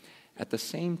happen. At the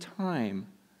same time,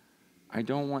 I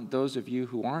don't want those of you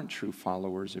who aren't true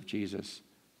followers of Jesus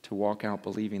to walk out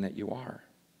believing that you are.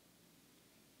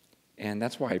 And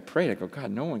that's why I prayed. I go,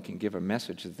 God, no one can give a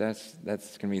message that's going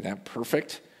to be that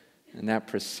perfect and that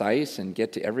precise and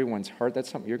get to everyone's heart.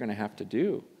 That's something you're going to have to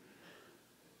do.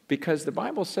 Because the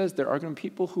Bible says there are going to be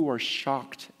people who are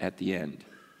shocked at the end.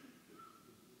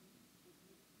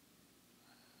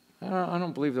 I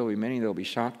don't believe there will be many that will be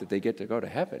shocked that they get to go to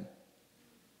heaven.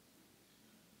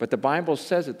 But the Bible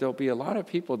says that there'll be a lot of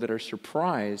people that are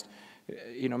surprised.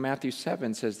 Matthew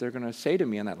 7 says they're going to say to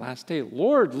me on that last day,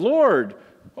 Lord, Lord,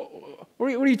 what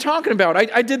are you talking about?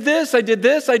 I did this, I did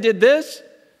this, I did this.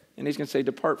 And he's going to say,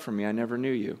 depart from me, I never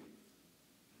knew you.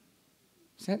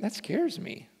 That scares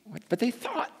me. But they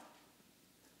thought.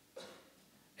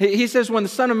 He says when the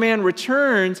Son of Man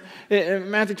returns,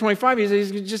 in Matthew 25,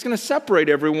 he's just going to separate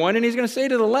everyone, and he's going to say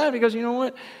to the left, he goes, you know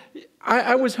what?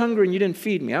 I was hungry and you didn't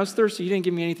feed me. I was thirsty, you didn't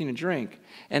give me anything to drink.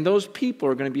 And those people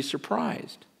are going to be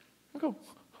surprised. I go,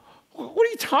 what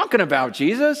are you talking about,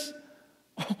 Jesus?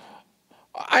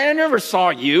 I never saw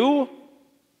you.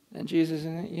 And Jesus,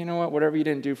 you know what? Whatever you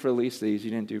didn't do for the least of these,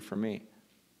 you didn't do for me.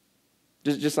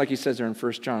 Just like he says there in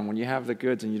 1 John, when you have the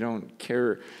goods and you don't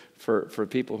care for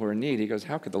people who are in need, he goes,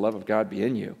 how could the love of God be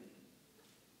in you?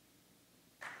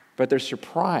 But they're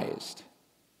surprised.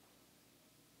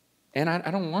 And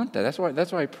I don't want that.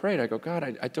 That's why I prayed. I go,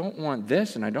 God, I don't want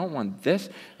this and I don't want this.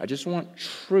 I just want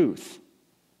truth.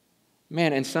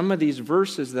 Man, and some of these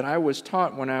verses that I was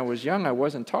taught when I was young, I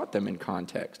wasn't taught them in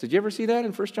context. Did you ever see that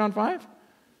in 1 John 5?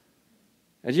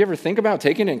 Did you ever think about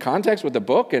taking it in context with the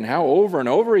book and how over and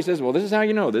over he says, well, this is how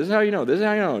you know, this is how you know, this is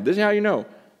how you know, this is how you know.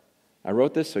 I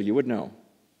wrote this so you would know.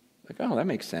 Like, oh, that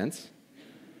makes sense.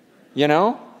 You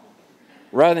know?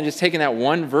 Rather than just taking that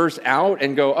one verse out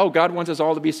and go, oh, God wants us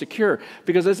all to be secure.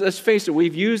 Because let's face it,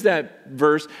 we've used that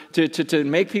verse to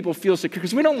make people feel secure.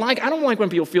 Because I don't like when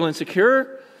people feel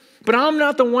insecure. But I'm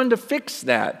not the one to fix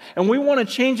that. And we want to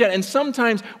change that. And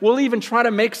sometimes we'll even try to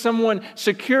make someone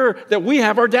secure that we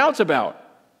have our doubts about.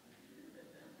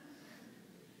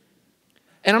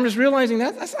 And I'm just realizing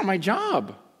that's not my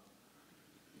job.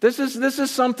 This is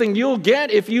something you'll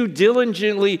get if you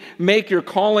diligently make your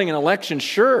calling and election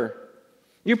sure.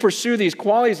 You pursue these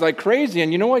qualities like crazy,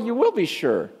 and you know what? You will be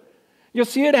sure. You'll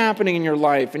see it happening in your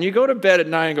life, and you go to bed at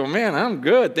night and go, man, I'm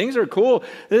good. Things are cool.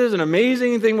 This is an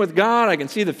amazing thing with God. I can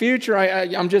see the future.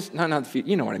 I'm just, not the future,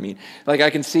 you know what I mean. Like I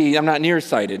can see, I'm not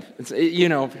nearsighted. You're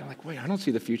like, wait, I don't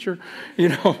see the future.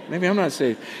 Maybe I'm not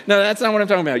saved. No, that's not what I'm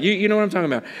talking about. You know what I'm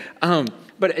talking about.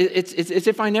 But it's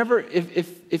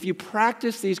if you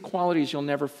practice these qualities, you'll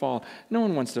never fall. No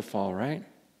one wants to fall, right?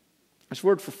 This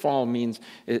word for fall means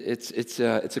it's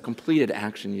a completed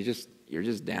action. You're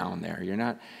just down there. You're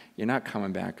not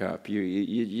coming back up.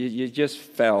 You just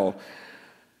fell.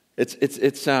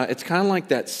 It's kind of like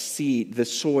that seed, the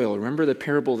soil. Remember the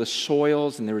parable of the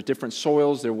soils, and there were different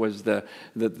soils. There was the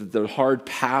hard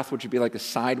path, which would be like a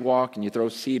sidewalk, and you throw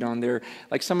seed on there.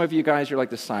 Like some of you guys, you're like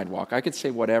the sidewalk. I could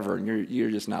say whatever, and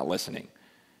you're just not listening.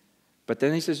 But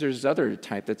then he says there's this other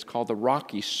type that's called the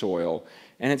rocky soil,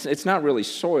 and it's not really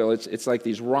soil. It's like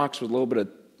these rocks with a little bit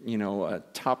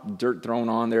of top dirt thrown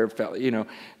on there,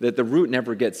 that the root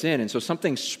never gets in. And so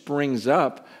something springs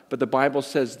up, but the Bible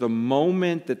says the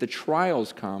moment that the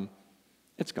trials come,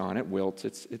 it's gone, it wilts,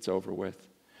 it's over with.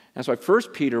 That's why 1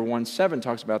 Peter 1:7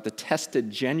 talks about the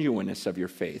tested genuineness of your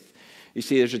faith. You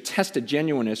see, there's a tested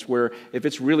genuineness where if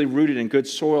it's really rooted in good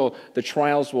soil, the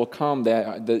trials will come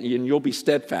and you'll be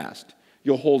steadfast.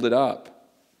 You'll hold it up.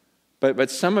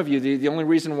 But some of you, the only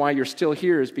reason why you're still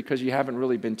here is because you haven't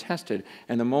really been tested.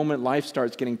 And the moment life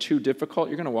starts getting too difficult,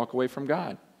 you're going to walk away from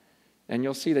God. And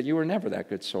you'll see that you were never that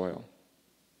good soil.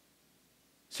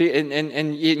 See,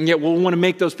 and yet we'll want to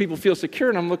make those people feel secure.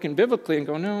 And I'm looking biblically and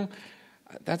go, no,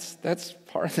 that's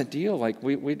part of the deal. Like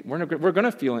we're going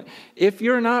to feel it. If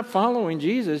you're not following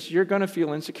Jesus, you're going to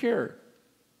feel insecure.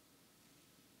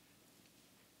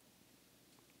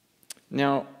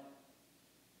 Now,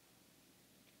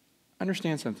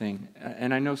 understand something,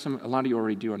 and I know a lot of you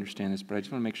already do understand this, but I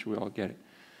just want to make sure we all get it.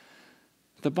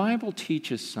 The Bible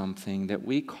teaches something that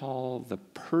we call the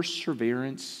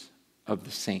perseverance of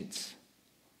the saints.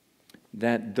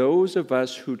 That those of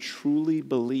us who truly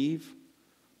believe,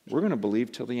 we're going to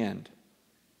believe till the end.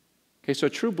 Okay, so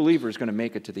a true believer is going to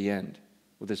make it to the end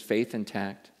with his faith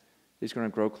intact. He's going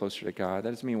to grow closer to God. That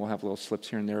doesn't mean we'll have little slips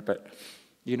here and there, but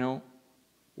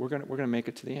we're going to make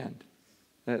it to the end.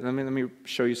 Let me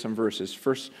show you some verses.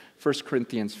 1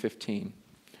 Corinthians 15.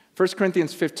 1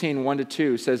 Corinthians 15,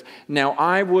 1-2 says, "Now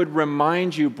I would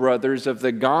remind you, brothers, of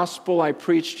the gospel I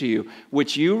preached to you,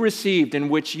 which you received, in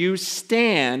which you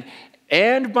stand,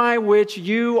 and by which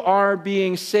you are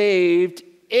being saved,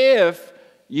 if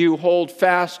you hold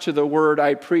fast to the word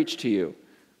I preached to you,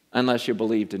 unless you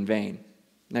believed in vain."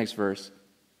 Next verse.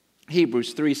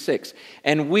 Hebrews 3:6.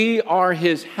 "And we are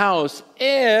his house,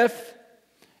 if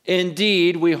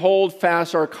indeed we hold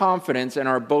fast our confidence and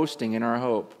our boasting in our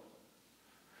hope."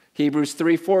 Hebrews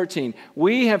 3:14.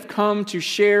 "We have come to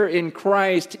share in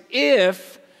Christ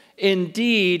if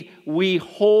indeed we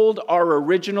hold our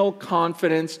original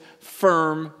confidence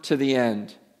firm to the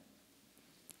end."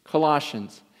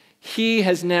 Colossians. "He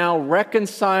has now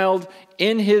reconciled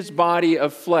in his body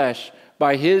of flesh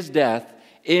by his death,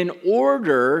 in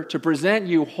order to present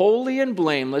you holy and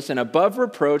blameless and above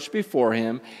reproach before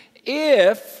him,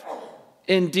 if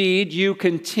indeed you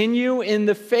continue in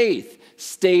the faith,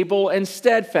 stable and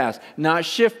steadfast, not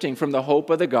shifting from the hope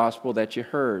of the gospel that you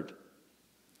heard."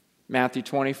 Matthew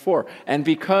 24. "And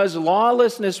because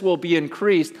lawlessness will be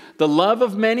increased, the love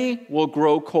of many will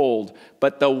grow cold,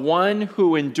 but the one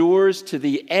who endures to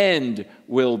the end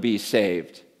will be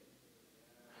saved."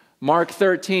 Mark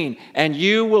 13, and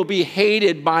you will be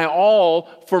hated by all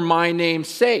for my name's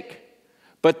sake,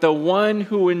 but the one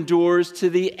who endures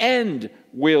to the end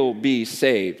will be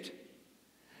saved.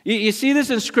 You see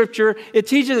this in Scripture. It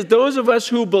teaches that those of us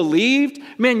who believed,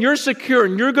 man, you're secure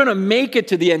and you're going to make it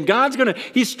to the end.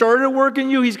 He started a work in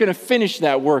you. He's going to finish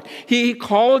that work. He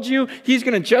called you. He's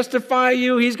going to justify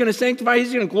you. He's going to sanctify.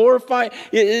 He's going to glorify.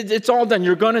 It's all done.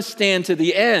 You're going to stand to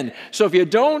the end. So if you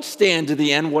don't stand to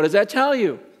the end, what does that tell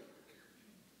you?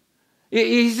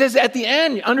 He says at the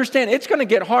end, understand, it's going to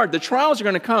get hard. The trials are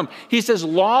going to come. He says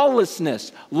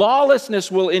lawlessness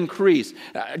will increase.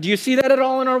 Do you see that at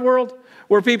all in our world?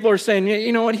 Where people are saying,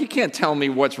 you know what, he can't tell me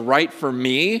what's right for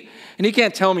me. And he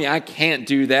can't tell me I can't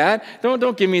do that.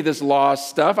 Don't give me this law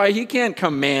stuff. He can't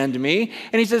command me.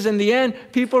 And he says in the end,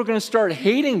 people are going to start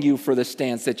hating you for the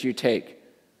stance that you take.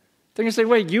 They're going to say,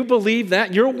 wait, you believe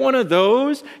that? You're one of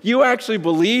those? You actually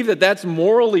believe that that's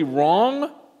morally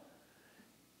wrong?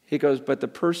 He goes, but the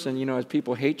person, as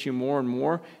people hate you more and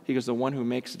more, he goes, the one who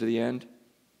makes it to the end,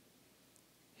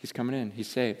 he's coming in. He's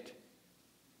saved.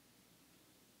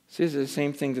 See, this is the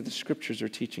same thing that the Scriptures are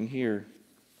teaching here.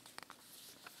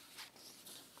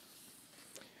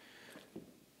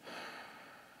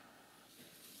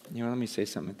 Let me say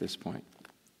something at this point.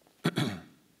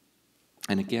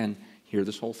 And again, hear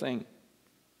this whole thing.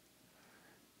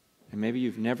 And maybe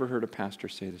you've never heard a pastor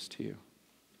say this to you.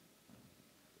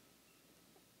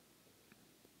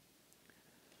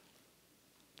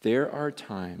 There are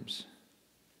times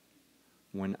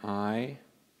when I,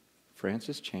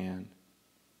 Francis Chan,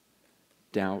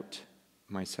 doubt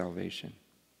my salvation.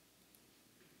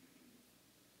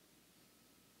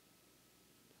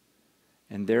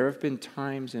 And there have been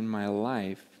times in my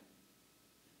life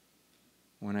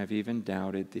when I've even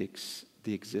doubted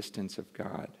the existence of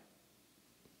God.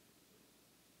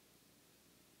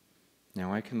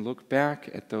 Now I can look back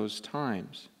at those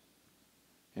times,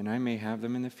 and I may have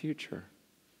them in the future.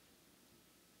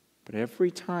 But every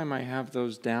time I have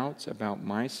those doubts about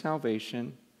my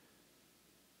salvation,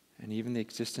 and even the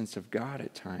existence of God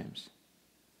at times,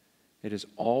 it is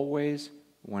always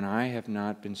when I have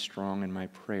not been strong in my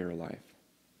prayer life.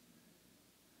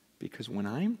 Because when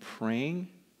I'm praying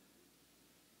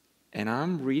and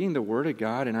I'm reading the Word of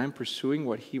God and I'm pursuing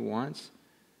what He wants,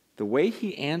 the way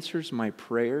He answers my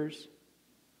prayers,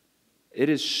 it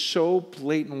is so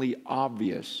blatantly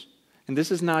obvious. And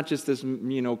this is not just this,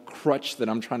 crutch that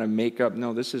I'm trying to make up.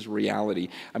 No, this is reality.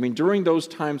 I mean, during those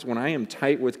times when I am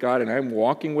tight with God and I'm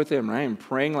walking with Him and I am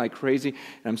praying like crazy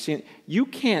and I'm seeing, you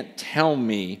can't tell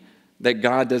me that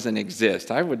God doesn't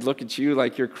exist. I would look at you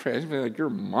like you're crazy, like your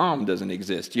mom doesn't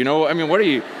exist. What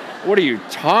are you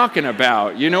talking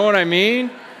about? You know what I mean?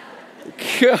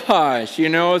 Gosh,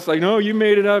 it's like, no, you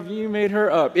made it up. You made her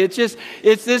up. This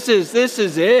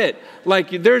is it.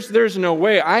 Like, there's no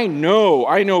way. I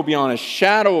know beyond a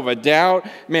shadow of a doubt,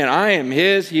 man, I am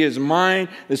His, He is mine.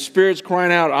 The Spirit's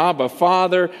crying out, Abba,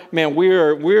 Father. Man,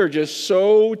 we're just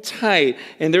so tight,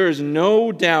 and there is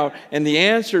no doubt. And the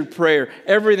answered prayer,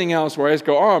 everything else where I just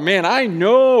go, oh man, I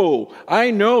know.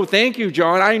 Thank you,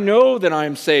 John. I know that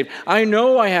I'm saved. I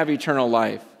know I have eternal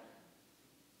life.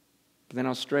 But then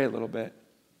I'll stray a little bit,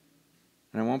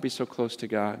 and I won't be so close to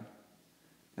God,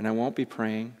 and I won't be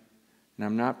praying, and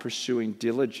I'm not pursuing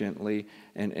diligently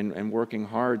and working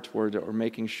hard toward or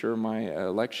making sure my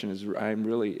election is, I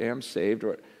really am saved,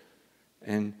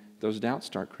 and those doubts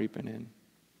start creeping in.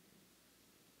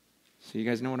 So you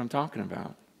guys know what I'm talking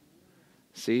about.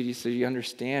 See, so you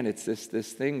understand it's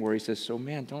this thing where he says, so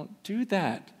man, don't do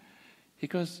that. He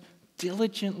goes,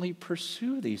 diligently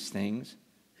pursue these things,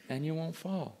 and you won't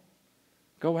fall.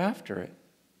 Go after it.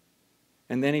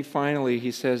 And then he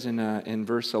says in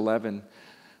verse 11,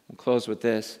 we'll close with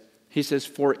this. He says,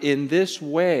 for in this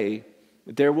way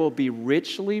there will be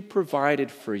richly provided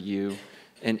for you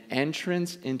an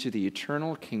entrance into the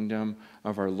eternal kingdom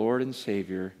of our Lord and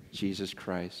Savior, Jesus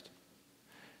Christ.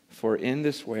 For in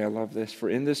this way, I love this, for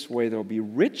in this way there will be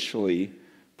richly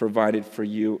provided for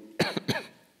you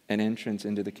an entrance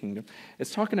into the kingdom.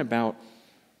 It's talking about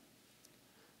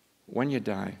when you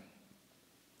die,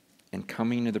 and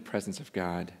coming into the presence of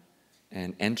God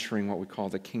and entering what we call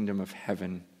the kingdom of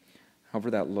heaven,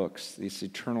 however that looks, this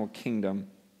eternal kingdom,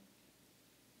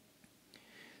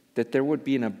 that there would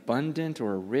be an abundant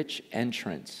or a rich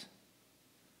entrance.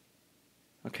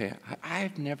 Okay,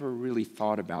 I've never really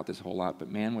thought about this a whole lot, but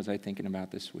man, was I thinking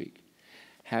about this week.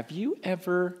 Have you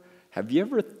ever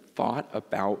thought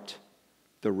about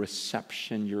the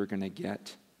reception you're going to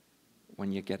get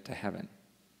when you get to heaven?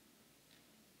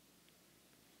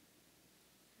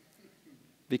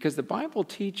 Because the Bible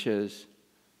teaches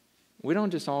we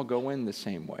don't just all go in the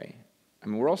same way. I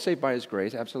mean, we're all saved by his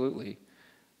grace, absolutely.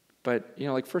 But,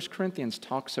 like 1 Corinthians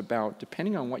talks about,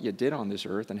 depending on what you did on this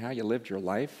earth and how you lived your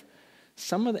life,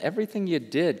 everything you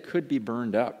did could be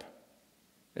burned up.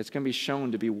 It's going to be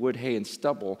shown to be wood, hay, and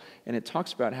stubble. And it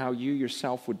talks about how you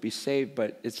yourself would be saved,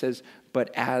 but it says, but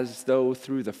as though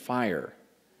through the fire.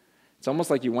 It's almost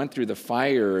like you went through the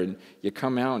fire and you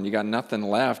come out and you got nothing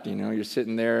left. You're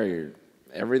sitting there, you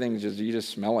just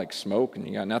smell like smoke and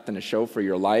you got nothing to show for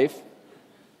your life.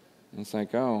 And it's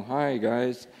like, oh, hi,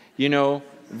 guys.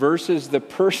 Versus the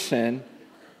person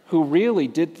who really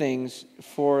did things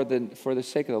for the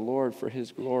sake of the Lord, for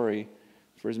his glory,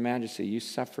 for his majesty. You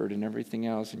suffered and everything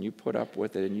else, and you put up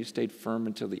with it, and you stayed firm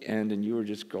until the end, and you were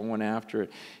just going after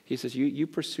it. He says, you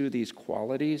pursue these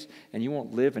qualities, and you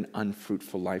won't live an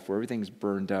unfruitful life where everything's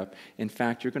burned up. In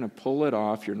fact, you're going to pull it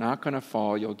off. You're not going to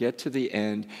fall. You'll get to the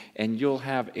end, and you'll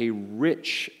have a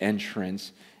rich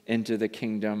entrance into the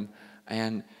kingdom.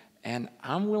 And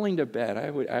I'm willing to bet,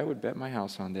 I would bet my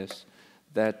house on this,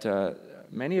 that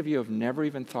many of you have never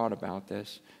even thought about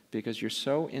this, because you're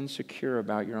so insecure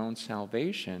about your own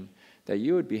salvation that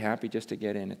you would be happy just to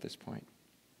get in at this point.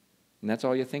 And that's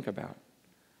all you think about.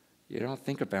 You don't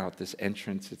think about this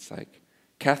entrance. It's like,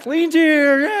 Kathleen's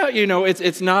here, yeah.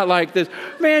 It's not like this,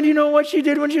 man, you know what she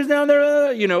did when she was down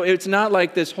there? It's not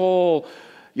like this whole,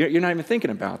 you're not even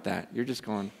thinking about that. You're just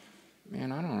going,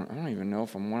 man, I don't even know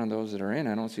if I'm one of those that are in.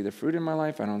 I don't see the fruit in my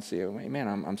life. I don't see it. Man,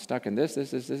 I'm stuck in this.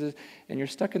 And you're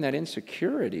stuck in that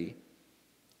insecurity.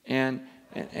 And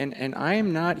I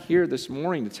am not here this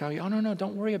morning to tell you, oh, no,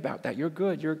 don't worry about that. You're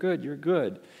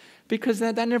good. Because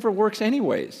that never works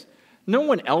anyways. No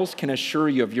one else can assure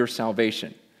you of your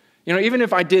salvation. Even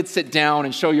if I did sit down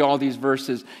and show you all these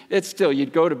verses, it's still,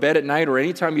 you'd go to bed at night or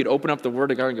anytime you'd open up the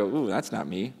Word of God and go, ooh, that's not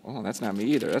me. Oh, that's not me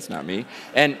either. That's not me.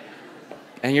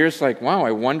 And you're just like, wow,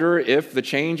 I wonder if the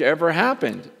change ever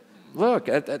happened. Look,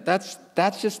 that's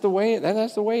just the way,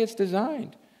 that's the way it's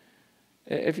designed.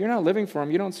 If you're not living for him,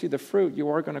 you don't see the fruit, you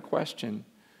are going to question.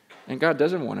 And God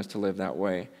doesn't want us to live that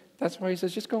way. That's why he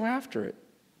says, just go after it.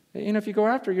 If you go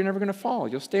after it, you're never going to fall.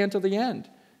 You'll stay until the end.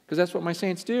 Because that's what my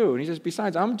saints do. And he says,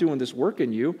 besides, I'm doing this work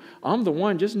in you. I'm the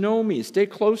one. Just know me. Stay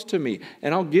close to me.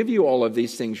 And I'll give you all of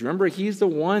these things. Remember, he's the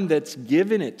one that's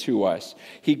given it to us.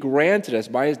 He granted us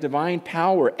by his divine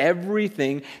power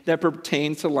everything that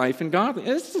pertains to life and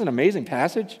godliness. This is an amazing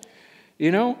passage.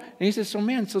 And he says,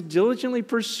 so diligently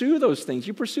pursue those things.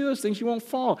 You pursue those things, you won't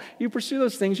fall. You pursue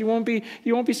those things, you won't be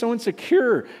so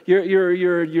insecure.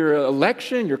 Your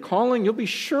election, your calling, you'll be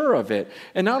sure of it.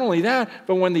 And not only that,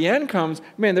 but when the end comes,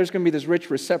 there's going to be this rich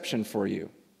reception for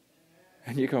you.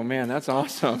 And you go, man, that's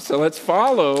awesome. So let's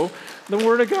follow the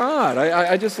Word of God.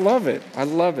 I just love it. I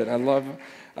love it. I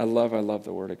love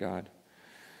the Word of God.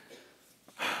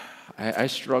 I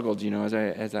struggled,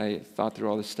 as I thought through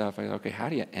all this stuff. I thought, okay, how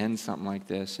do you end something like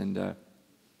this? And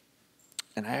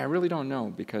I really don't know,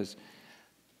 because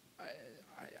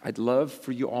I'd love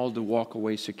for you all to walk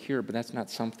away secure, but that's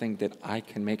not something that I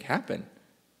can make happen.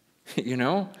 It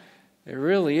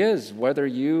really is whether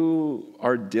you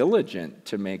are diligent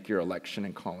to make your election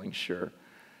and calling sure,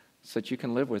 so that you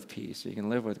can live with peace, you can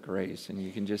live with grace, and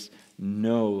you can just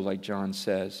know, like John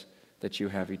says, that you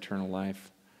have eternal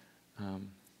life.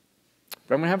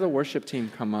 But I'm going to have the worship team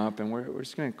come up, and we're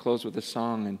just going to close with a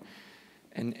song.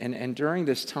 And during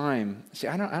this time, see,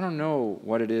 I don't know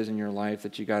what it is in your life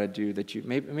that you got to do, that you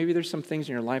maybe there's some things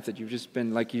in your life that you've just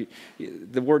been like,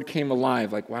 the word came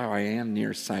alive, like, wow, I am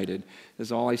nearsighted. This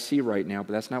is all I see right now,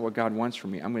 but that's not what God wants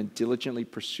from me. I'm going to diligently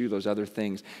pursue those other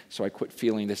things, so I quit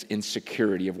feeling this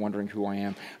insecurity of wondering who I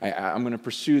am. I'm going to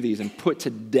pursue these and put to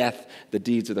death the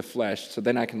deeds of the flesh, so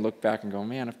then I can look back and go,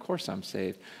 man, of course I'm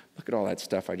saved. Look at all that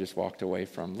stuff I just walked away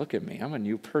from. Look at me. I'm a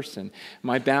new person.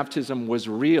 My baptism was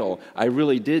real. I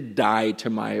really did die to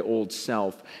my old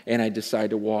self, and I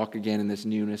decided to walk again in this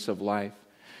newness of life.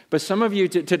 But some of you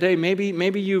today,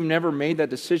 maybe you've never made that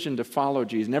decision to follow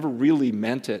Jesus, never really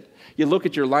meant it. You look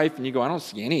at your life and you go, I don't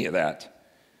see any of that.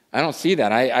 I don't see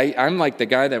that. I'm like the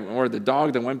guy or the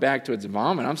dog that went back to its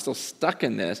vomit. I'm still stuck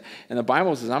in this. And the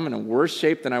Bible says I'm in a worse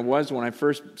shape than I was when I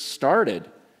first started.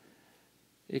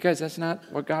 You guys, that's not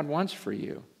what God wants for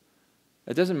you.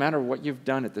 It doesn't matter what you've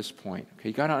done at this point. Okay,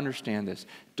 you got to understand this.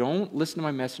 Don't listen to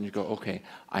my message and go, okay,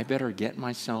 I better get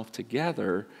myself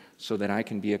together so that I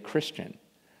can be a Christian.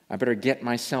 I better get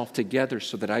myself together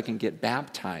so that I can get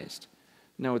baptized.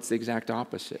 No, it's the exact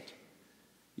opposite.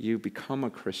 You become a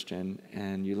Christian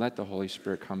and you let the Holy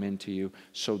Spirit come into you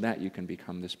so that you can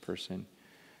become this person.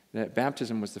 That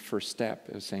baptism was the first step.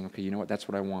 It was saying, okay, you know what? That's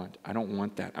what I want. I don't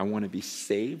want that. I want to be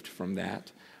saved from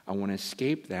that. I want to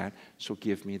escape that, so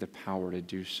give me the power to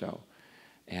do so.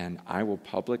 And I will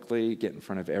publicly get in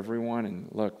front of everyone and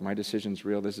look, my decision's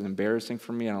real. This is embarrassing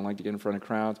for me. I don't like to get in front of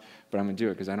crowds, but I'm going to do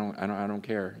it because I don't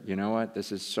care. You know what?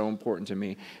 This is so important to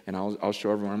me. And I'll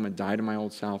show everyone I'm going to die to my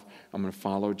old self. I'm going to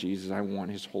follow Jesus. I want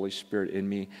his Holy Spirit in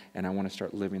me, and I want to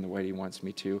start living the way he wants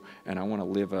me to. And I want to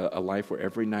live a life where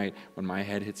every night when my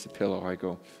head hits the pillow, I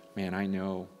go, man, I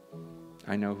know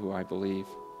who I believe.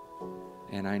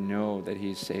 And I know that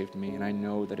he's saved me, and I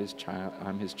know that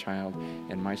I'm his child,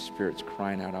 and my spirit's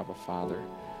crying out, Abba, Father.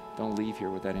 Don't leave here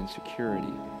with that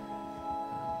insecurity.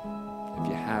 If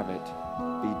you have it,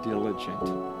 be diligent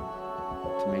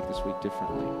to make this week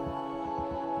differently.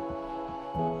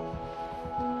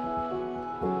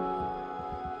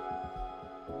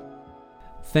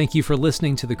 Thank you for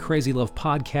listening to the Crazy Love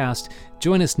Podcast.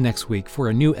 Join us next week for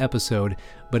a new episode.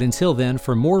 But until then,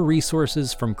 for more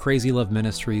resources from Crazy Love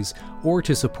Ministries or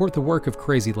to support the work of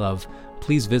Crazy Love,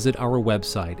 please visit our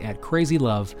website at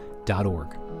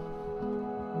crazylove.org.